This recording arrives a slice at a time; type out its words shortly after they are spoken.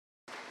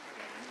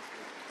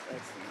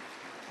Excellent.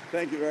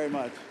 Thank you very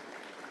much.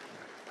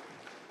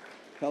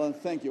 Helen,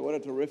 thank you. What a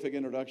terrific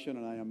introduction,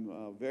 and I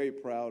am very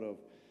proud of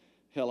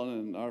Helen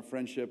and our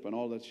friendship and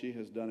all that she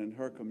has done in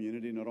her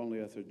community, not only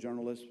as a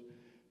journalist,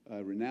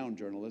 a renowned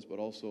journalist, but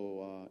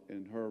also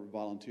in her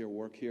volunteer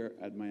work here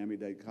at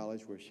Miami-Dade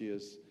College, where she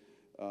is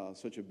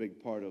such a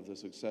big part of the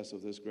success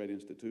of this great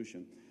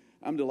institution.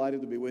 I'm delighted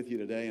to be with you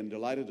today and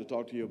delighted to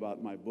talk to you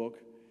about my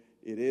book.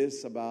 It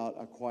is about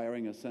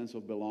acquiring a sense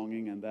of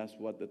belonging, and that's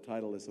what the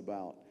title is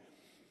about.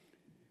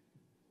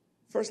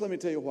 First, let me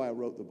tell you why I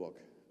wrote the book.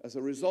 As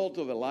a result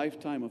of a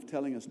lifetime of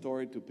telling a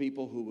story to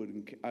people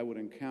I would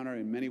encounter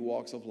in many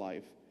walks of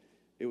life,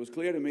 it was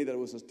clear to me that it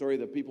was a story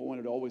that people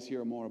wanted to always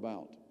hear more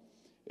about.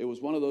 It was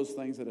one of those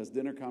things that as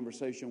dinner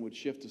conversation would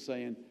shift to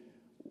saying,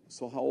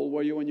 so how old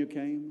were you when you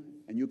came?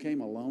 And you came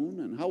alone?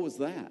 And how was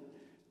that?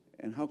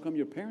 And how come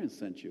your parents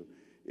sent you?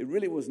 It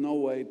really was no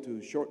way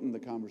to shorten the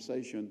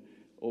conversation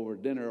over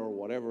dinner or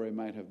whatever it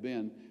might have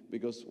been,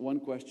 because one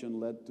question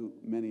led to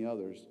many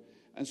others.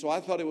 And so I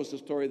thought it was a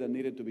story that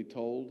needed to be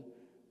told,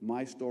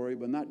 my story,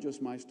 but not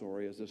just my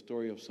story, as the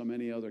story of so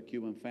many other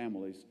Cuban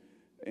families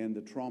and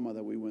the trauma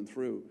that we went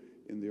through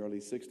in the early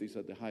 60s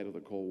at the height of the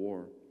Cold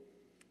War.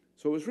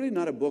 So it was really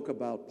not a book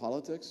about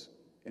politics,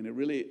 and it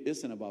really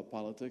isn't about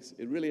politics.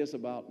 It really is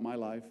about my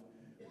life,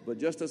 but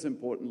just as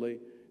importantly,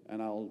 and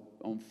I'll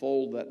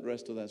unfold that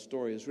rest of that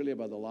story, it's really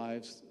about the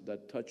lives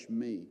that touched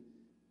me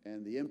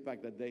and the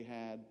impact that they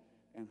had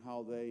and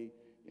how they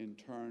in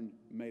turn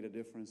made a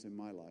difference in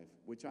my life,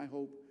 which I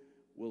hope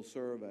will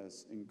serve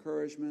as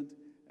encouragement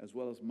as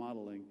well as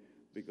modeling,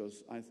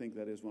 because I think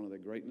that is one of the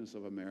greatness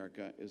of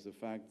America, is the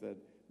fact that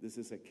this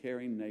is a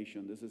caring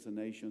nation. This is a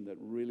nation that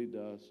really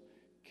does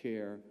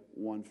care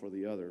one for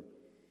the other.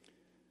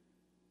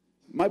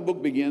 My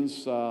book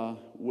begins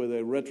with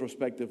a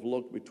retrospective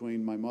look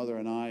between my mother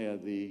and I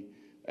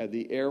at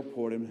the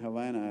airport in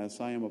Havana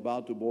as I am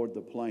about to board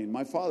the plane.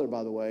 My father,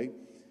 by the way,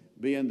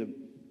 being the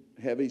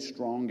heavy,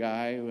 strong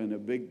guy, and a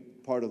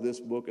big part of this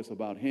book is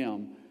about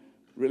him,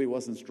 really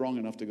wasn't strong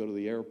enough to go to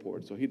the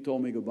airport. So he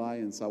told me goodbye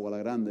in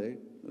Sabana Grande,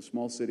 a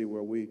small city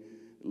where we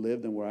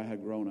lived and where I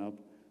had grown up.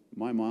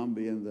 My mom,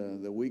 being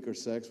the weaker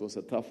sex, was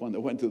a tough one that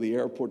went to the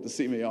airport to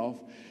see me off.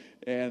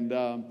 And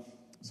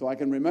so I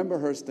can remember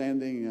her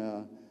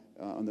standing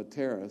on the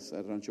terrace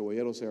at Rancho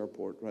Valleros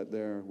Airport right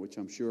there, which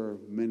I'm sure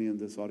many in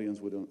this audience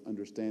would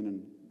understand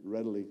and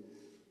readily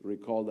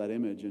recall that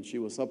image. And she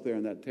was up there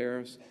on that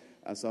terrace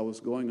as I was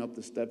going up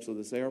the steps of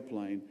this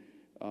airplane,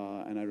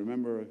 and I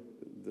remember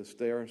the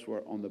stairs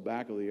were on the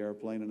back of the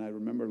airplane, and I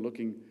remember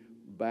looking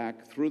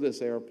back through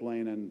this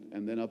airplane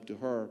and then up to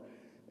her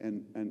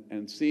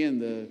and seeing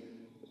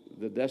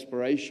the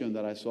desperation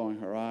that I saw in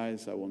her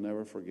eyes. I will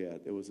never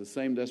forget. It was the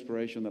same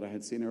desperation that I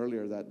had seen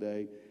earlier that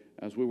day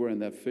as we were in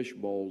that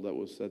fishbowl that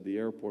was at the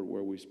airport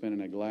where we spent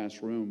in a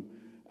glass room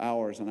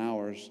hours and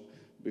hours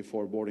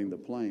before boarding the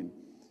plane.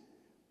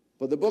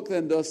 But the book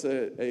then does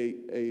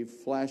a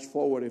flash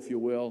forward, if you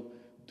will,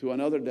 to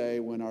another day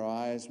when our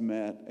eyes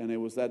met, and it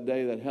was that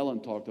day that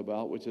Helen talked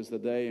about, which is the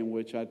day in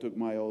which I took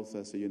my oath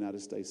as a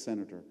United States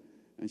Senator.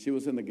 And she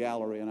was in the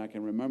gallery, and I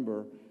can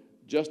remember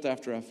just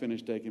after I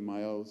finished taking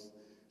my oath,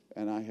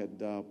 and I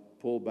had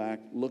pulled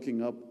back,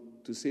 looking up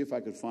to see if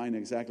I could find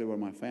exactly where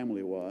my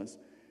family was,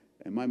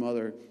 and my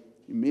mother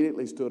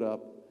immediately stood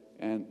up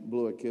and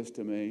blew a kiss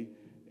to me.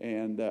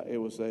 And it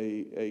was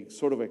a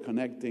sort of a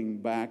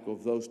connecting back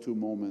of those two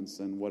moments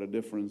and what a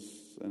difference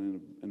in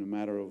a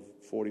matter of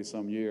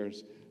 40-some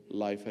years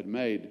life had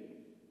made.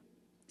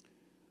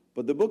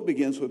 But the book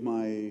begins with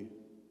my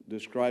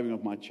describing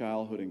of my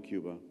childhood in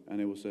Cuba,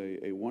 and it was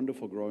a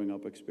wonderful growing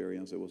up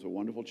experience. It was a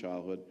wonderful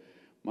childhood.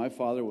 My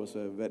father was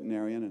a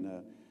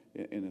veterinarian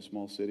in a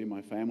small city.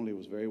 My family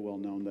was very well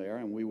known there,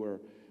 and we were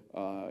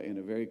in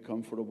a very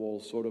comfortable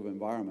sort of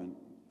environment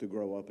to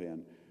grow up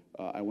in.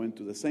 I went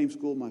to the same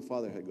school my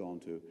father had gone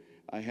to.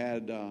 I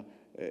had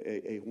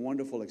a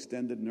wonderful,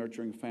 extended,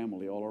 nurturing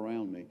family all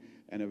around me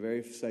and a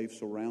very safe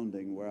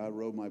surrounding where I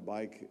rode my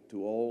bike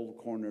to all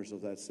corners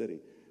of that city.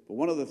 But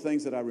one of the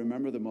things that I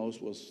remember the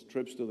most was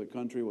trips to the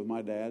country with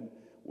my dad,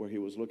 where he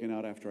was looking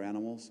out after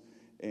animals,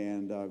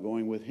 and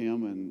going with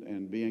him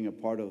and being a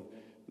part of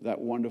that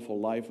wonderful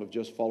life of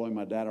just following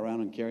my dad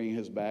around and carrying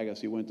his bag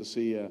as he went to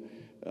see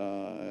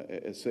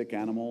a sick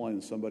animal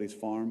in somebody's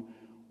farm.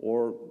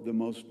 Or the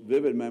most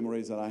vivid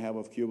memories that I have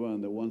of Cuba,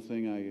 and the one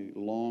thing I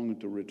long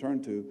to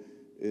return to,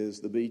 is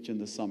the beach in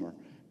the summer.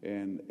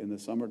 And in the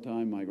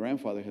summertime, my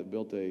grandfather had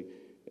built a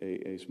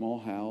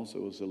small house.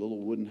 It was a little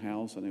wooden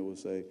house, and it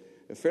was a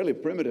fairly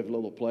primitive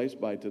little place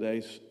by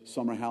today's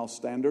summer house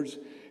standards.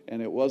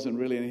 And it wasn't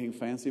really anything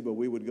fancy, but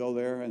we would go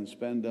there and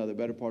spend the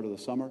better part of the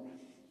summer.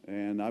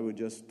 And I would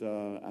just,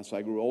 as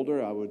I grew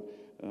older, I would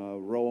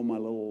row my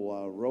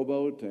little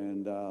rowboat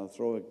and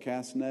throw a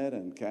cast net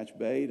and catch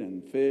bait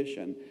and fish,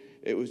 and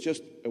it was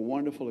just a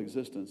wonderful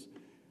existence.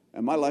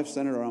 And my life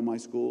centered around my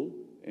school,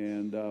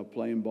 and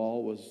playing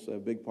ball was a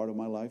big part of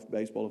my life.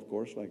 Baseball, of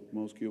course, like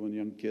most Cuban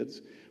young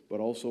kids, but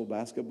also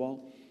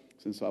basketball.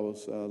 Since I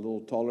was a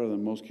little taller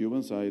than most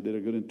Cubans, I did a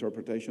good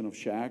interpretation of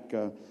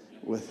Shaq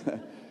with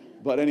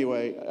But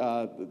anyway,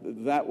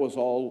 that was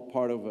all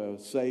part of a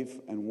safe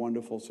and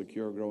wonderful,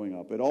 secure growing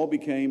up. It all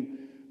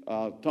became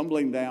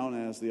tumbling down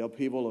as the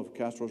upheaval of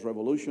Castro's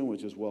revolution,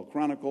 which is well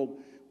chronicled.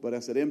 But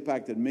as it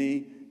impacted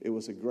me, it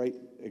was a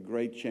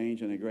great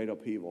change and a great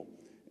upheaval.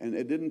 And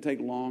it didn't take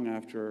long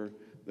after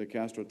the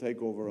Castro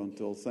takeover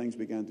until things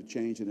began to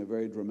change in a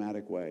very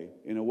dramatic way,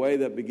 in a way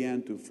that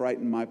began to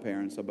frighten my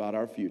parents about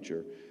our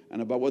future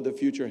and about what the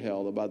future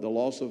held, about the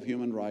loss of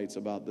human rights,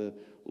 about the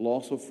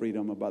loss of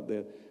freedom, about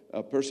the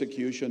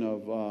persecution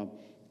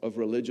of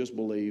religious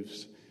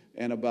beliefs,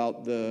 and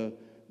about the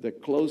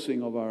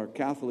closing of our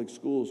Catholic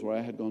schools where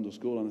I had gone to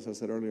school, and as I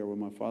said earlier, where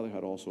my father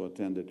had also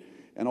attended.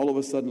 And all of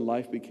a sudden,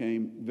 life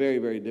became very,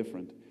 very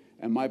different,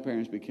 and my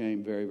parents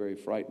became very, very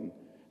frightened.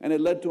 And it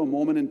led to a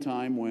moment in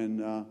time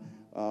when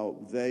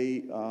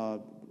they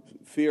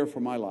feared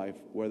for my life,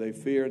 where they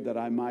feared that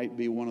I might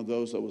be one of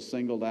those that was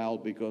singled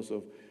out because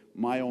of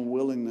my own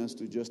willingness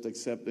to just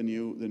accept the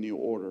new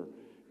order.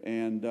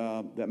 And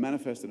that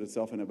manifested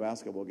itself in a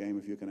basketball game,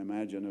 if you can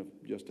imagine, of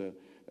just a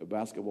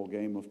basketball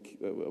game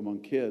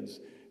among kids,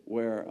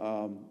 where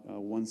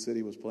one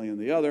city was playing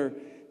the other,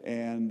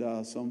 and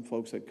some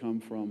folks had come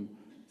from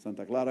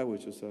Santa Clara,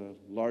 which is a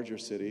larger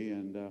city,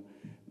 and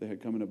they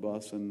had come in a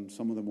bus, and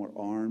some of them were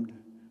armed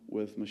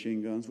with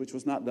machine guns, which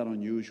was not that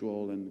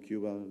unusual in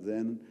Cuba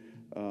then,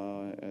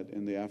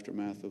 in the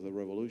aftermath of the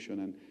revolution.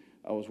 And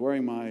I was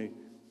wearing my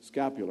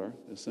scapular,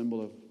 a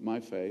symbol of my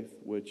faith,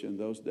 which in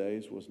those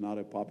days was not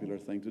a popular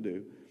thing to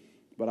do.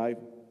 But I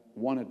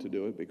wanted to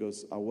do it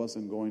because I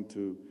wasn't going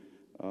to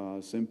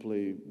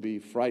simply be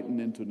frightened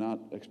into not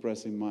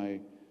expressing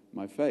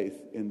my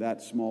faith in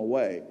that small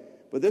way.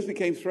 But this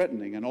became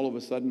threatening, and all of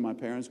a sudden my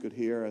parents could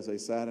hear, as they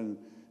sat in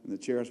the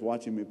chairs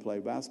watching me play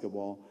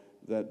basketball,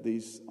 that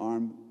these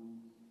armed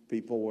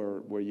people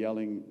were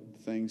yelling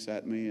things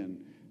at me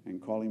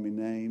and calling me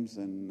names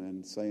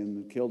and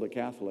saying, "Kill the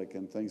Catholic,"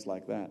 and things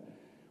like that.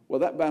 Well,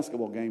 that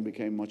basketball game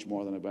became much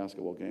more than a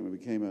basketball game. It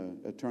became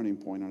a turning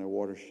point and a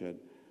watershed.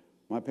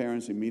 My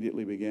parents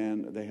immediately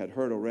they had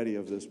heard already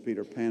of this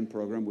Peter Pan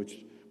program,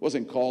 which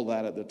wasn't called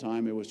that at the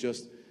time. It was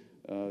just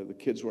the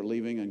kids were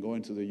leaving and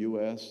going to the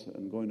U.S.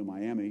 and going to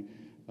Miami,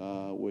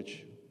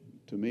 which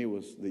to me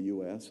was the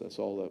U.S. That's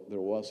all that there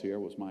was here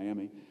was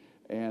Miami,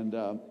 and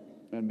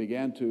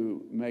began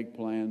to make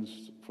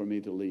plans for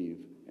me to leave.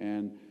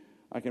 And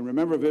I can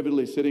remember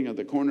vividly sitting at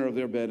the corner of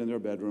their bed in their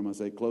bedroom as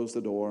they closed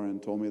the door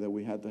and told me that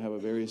we had to have a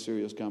very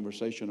serious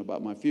conversation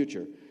about my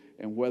future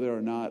and whether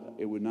or not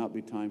it would not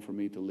be time for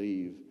me to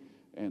leave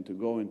and to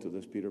go into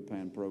this Peter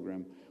Pan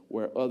program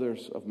where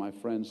others of my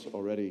friends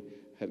already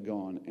had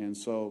gone. And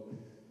so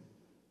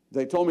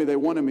they told me they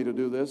wanted me to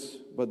do this,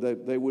 but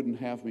that they wouldn't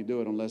have me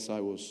do it unless I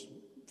was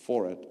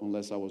for it,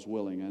 unless I was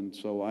willing. And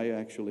so I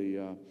actually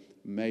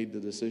made the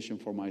decision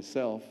for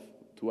myself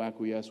to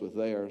acquiesce with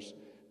theirs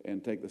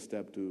and take the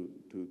step to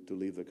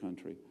leave the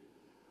country.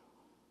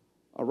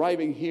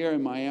 Arriving here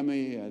in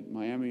Miami, at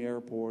Miami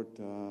Airport,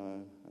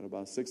 at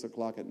about 6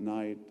 o'clock at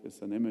night,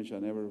 it's an image I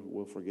never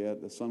will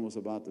forget. The sun was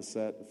about to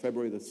set,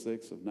 February the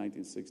 6th of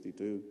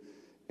 1962.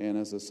 And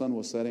as the sun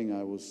was setting,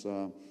 I was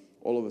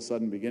all of a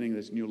sudden beginning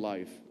this new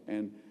life.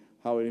 And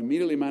how it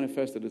immediately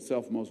manifested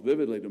itself most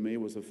vividly to me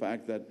was the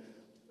fact that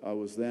I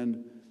was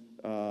then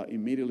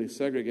immediately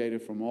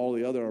segregated from all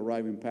the other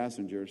arriving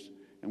passengers,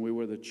 and we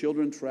were the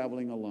children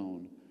traveling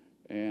alone.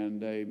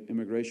 And an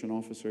immigration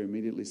officer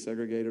immediately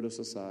segregated us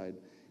aside.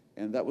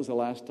 And that was the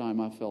last time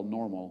I felt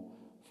normal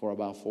for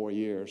about 4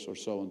 years or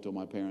so until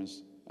my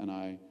parents and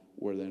I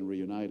were then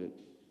reunited.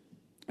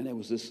 And it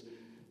was this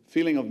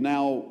feeling of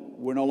now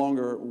we're no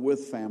longer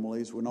with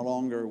families, we're no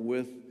longer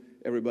with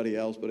everybody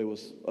else, but it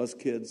was us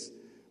kids.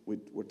 We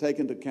were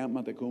taken to Camp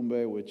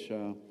Matecumbe, which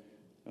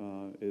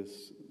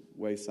is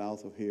way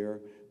south of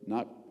here.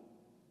 Not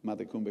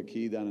Matecumbe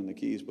Key down in the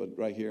Keys, but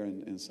right here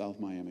in South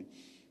Miami.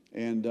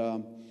 And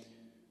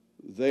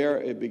there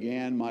it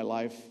began my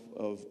life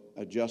of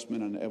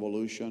adjustment and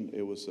evolution.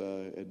 It was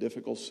a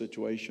difficult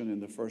situation in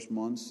the first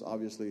months.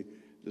 Obviously,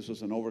 this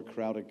was an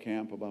overcrowded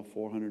camp, about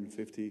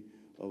 450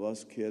 of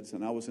us kids,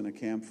 and I was in a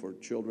camp for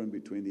children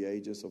between the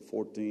ages of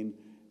 14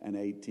 and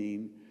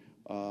 18.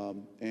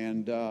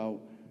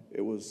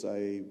 It was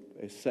a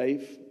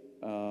safe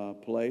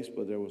place,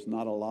 but there was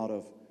not a lot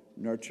of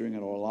nurturing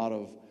or a lot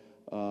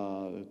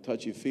of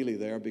touchy-feely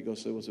there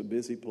because it was a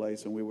busy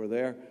place, and we were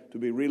there to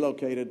be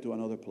relocated to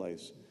another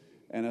place.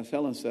 And as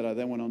Helen said, I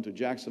then went on to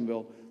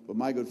Jacksonville, but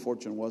my good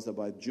fortune was that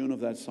by June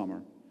of that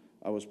summer,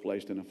 I was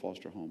placed in a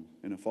foster home,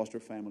 in a foster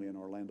family in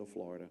Orlando,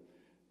 Florida.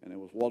 And it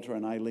was Walter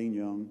and Eileen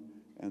Young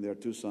and their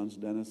two sons,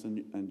 Dennis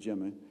and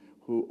Jimmy,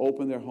 who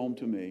opened their home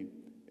to me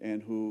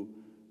and who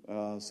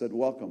said,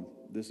 "Welcome,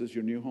 this is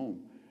your new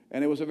home."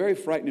 And it was a very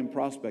frightening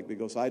prospect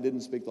because I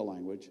didn't speak the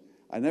language.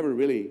 I never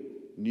really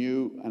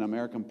knew an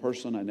American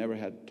person. I never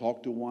had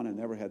talked to one. I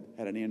never had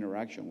any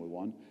interaction with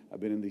one. I've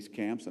been in these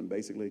camps, and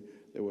basically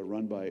they were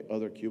run by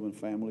other Cuban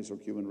families or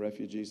Cuban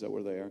refugees that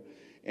were there.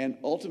 And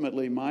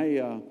ultimately,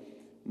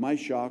 my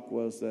shock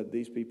was that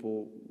these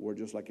people were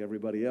just like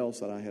everybody else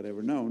that I had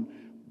ever known,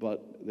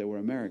 but they were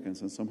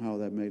Americans, and somehow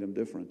that made them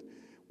different.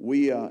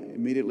 We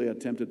immediately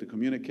attempted to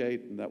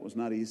communicate, and that was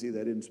not easy.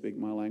 They didn't speak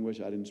my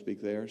language. I didn't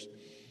speak theirs.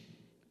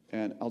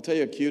 And I'll tell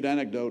you a cute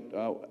anecdote.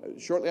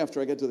 Shortly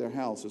after I get to their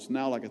house, it's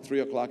now like at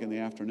 3 o'clock in the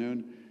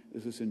afternoon.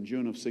 This is in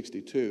June of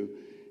 '62.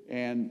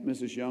 And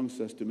Mrs. Young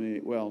says to me,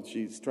 well,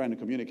 she's trying to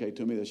communicate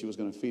to me that she was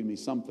going to feed me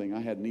something. I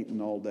hadn't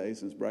eaten all day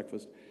since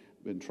breakfast,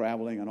 been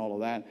traveling and all of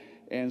that.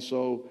 And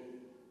so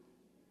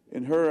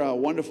in her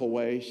wonderful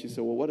way, she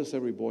said, well, what does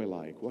every boy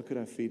like? What could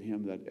I feed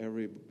him that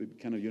every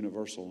kind of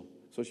universal?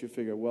 So she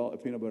figured, well, a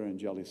peanut butter and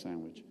jelly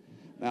sandwich.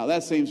 Now,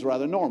 that seems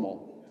rather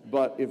normal.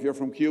 But if you're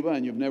from Cuba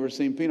and you've never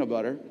seen peanut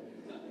butter,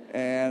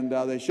 and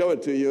they show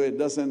it to you, it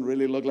doesn't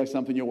really look like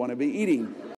something you want to be eating.